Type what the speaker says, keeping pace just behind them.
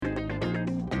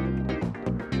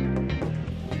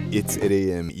It's 8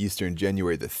 a.m. Eastern,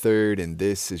 January the 3rd, and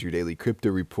this is your daily crypto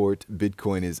report.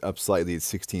 Bitcoin is up slightly at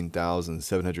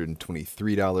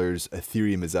 $16,723.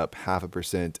 Ethereum is up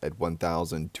 0.5% at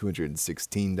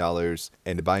 $1,216.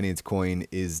 And Binance Coin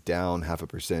is down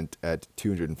 0.5% at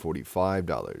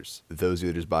 $245. Those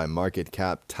leaders by market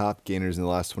cap, top gainers in the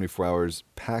last 24 hours,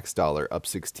 Pax Dollar up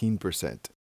 16%.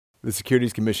 The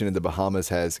Securities Commission in the Bahamas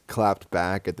has clapped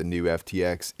back at the new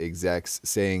FTX execs,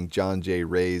 saying John J.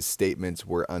 Ray's statements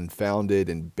were unfounded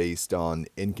and based on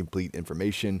incomplete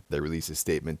information. They released a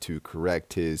statement to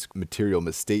correct his material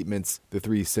misstatements. The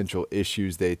three central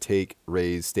issues they take: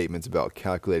 Ray's statements about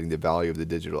calculating the value of the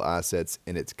digital assets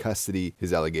in its custody,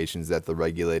 his allegations that the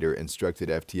regulator instructed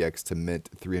FTX to mint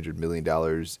 $300 million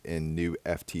in new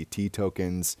FTT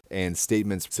tokens, and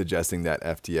statements suggesting that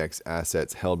FTX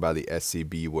assets held by the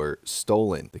SCB were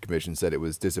stolen. The commission said it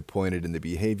was disappointed in the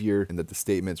behavior and that the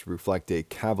statements reflect a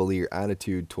cavalier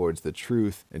attitude towards the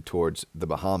truth and towards the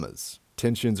Bahamas.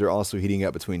 Tensions are also heating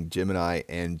up between Gemini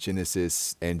and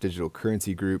Genesis and Digital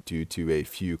Currency Group due to a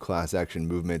few class action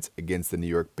movements against the New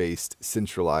York-based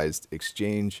centralized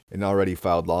exchange. An already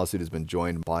filed lawsuit has been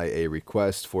joined by a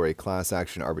request for a class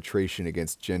action arbitration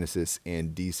against Genesis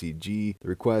and DCG. The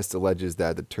request alleges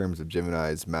that the terms of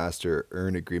Gemini's master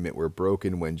earn agreement were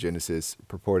broken when Genesis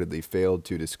purportedly failed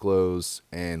to disclose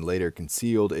and later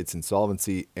concealed its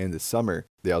insolvency in the summer.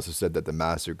 They also said that the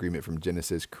master agreement from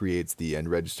Genesis creates the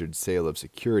unregistered sale of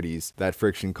securities. That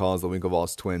friction caused the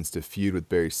Winklevoss twins to feud with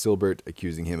Barry Silbert,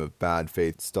 accusing him of bad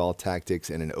faith stall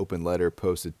tactics in an open letter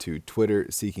posted to Twitter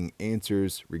seeking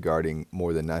answers regarding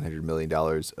more than $900 million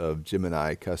of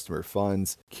Gemini customer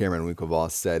funds. Cameron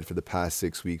Winklevoss said, "For the past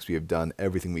 6 weeks, we have done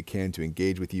everything we can to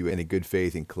engage with you in a good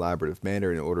faith and collaborative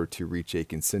manner in order to reach a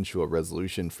consensual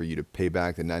resolution for you to pay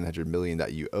back the $900 million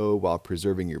that you owe while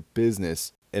preserving your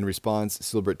business." In response,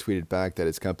 Silbert tweeted back that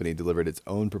his company delivered its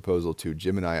own proposal to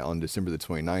Gemini on December the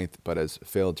 29th, but has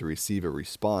failed to receive a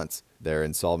response. Their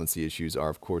insolvency issues are,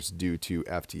 of course, due to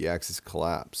FTX's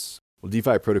collapse. Well,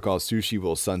 DeFi protocol Sushi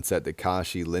will sunset the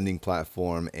Kashi lending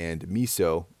platform and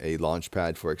Miso, a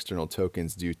launchpad for external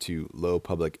tokens, due to low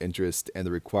public interest and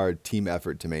the required team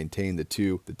effort to maintain the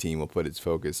two. The team will put its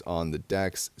focus on the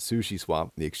DEX SushiSwap.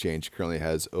 The exchange currently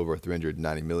has over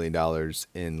 $390 million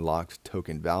in locked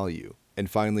token value. And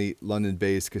finally,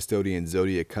 London-based custodian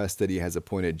Zodia Custody has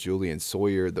appointed Julian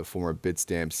Sawyer, the former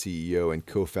Bitstamp CEO and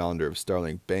co-founder of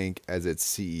Starling Bank, as its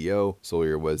CEO.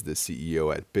 Sawyer was the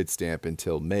CEO at Bitstamp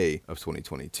until May of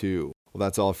 2022. Well,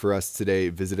 that's all for us today.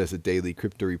 Visit us at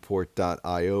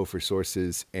dailycryptoreport.io for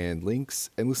sources and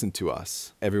links, and listen to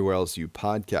us everywhere else you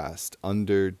podcast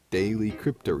under Daily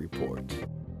Crypto Report.